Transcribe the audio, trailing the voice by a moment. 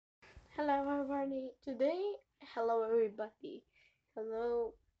Hello everybody. Hello everybody.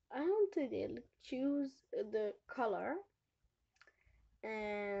 Hello. I want to choose the color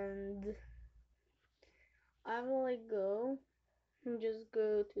and I will go and just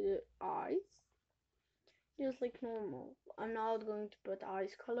go to the eyes, just like normal. I'm not going to put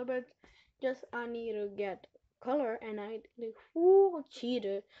eyes color, but just I need to get color and I like full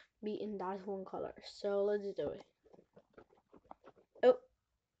cheetah be in that one color. So let's do it. Oh,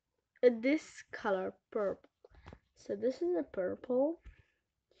 this color purple. So this is a purple.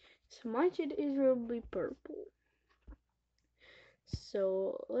 So my cheetah is really purple.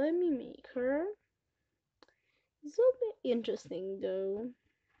 So let me make her. This will be interesting though.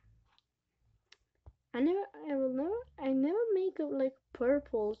 I never make a like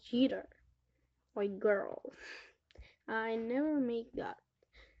purple cheetah like girl. I never make that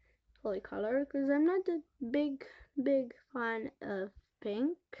like color because I'm not a big fan of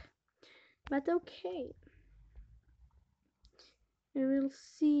pink. But okay, we will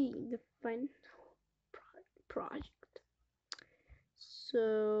see the final project.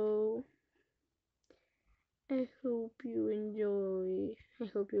 So I hope you will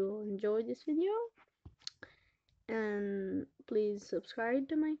enjoy this video, and please subscribe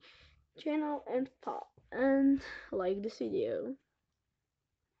to my channel and like this video.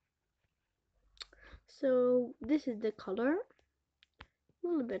 So this is the color, a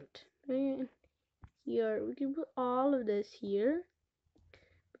little bit here. We can put all of this here,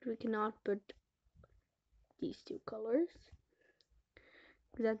 but we cannot put these two colors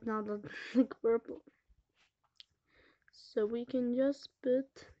because that's not like purple. So we can just put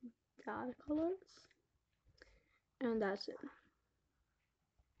that colors, and that's it.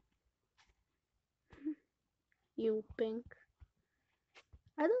 You pink.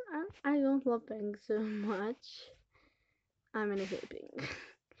 I don't love pink so much. I'm gonna hate pink.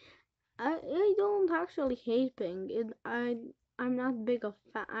 I don't actually hate pink. I'm not big of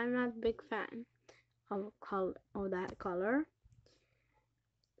fan. I'm not big fan of that color.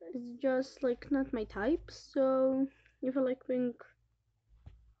 It's just like not my type. So if I like pink,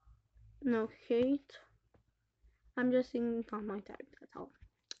 no hate. I'm just saying not my type. That's all.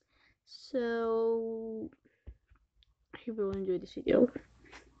 So I hope you will enjoy this video,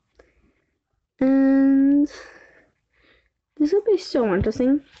 and this will be so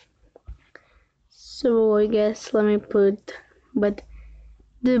interesting. So I guess let me put, but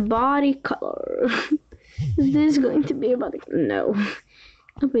the body color. Is this going to be about no?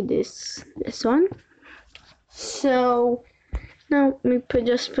 I'll put this one. So now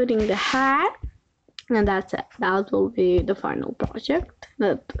just putting the hat, and that's it. That will be the final project.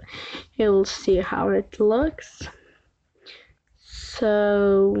 That you'll see how it looks.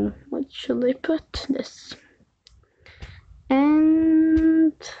 So what should I put? This,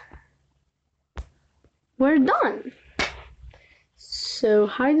 and we're done. So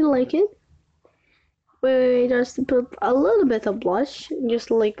how do you like it? We just put a little bit of blush, just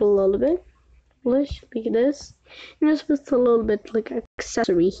like a little bit blush, like this, and just put a little bit like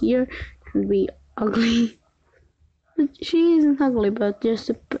accessory here, and be ugly. But she isn't ugly, but just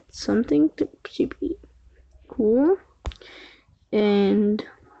to put something to she be cool. And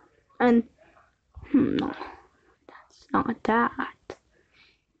no, that's not that.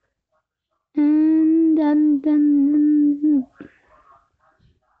 And then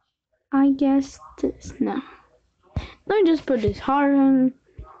I guess this no. Let me just put this heart on.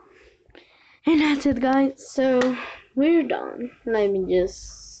 And that's it, guys. So we're done. Let me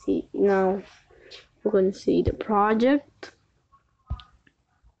just see now. We're gonna see the project.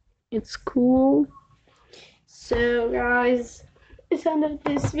 It's cool. So guys, it's the end of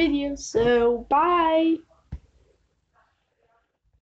this video. So bye.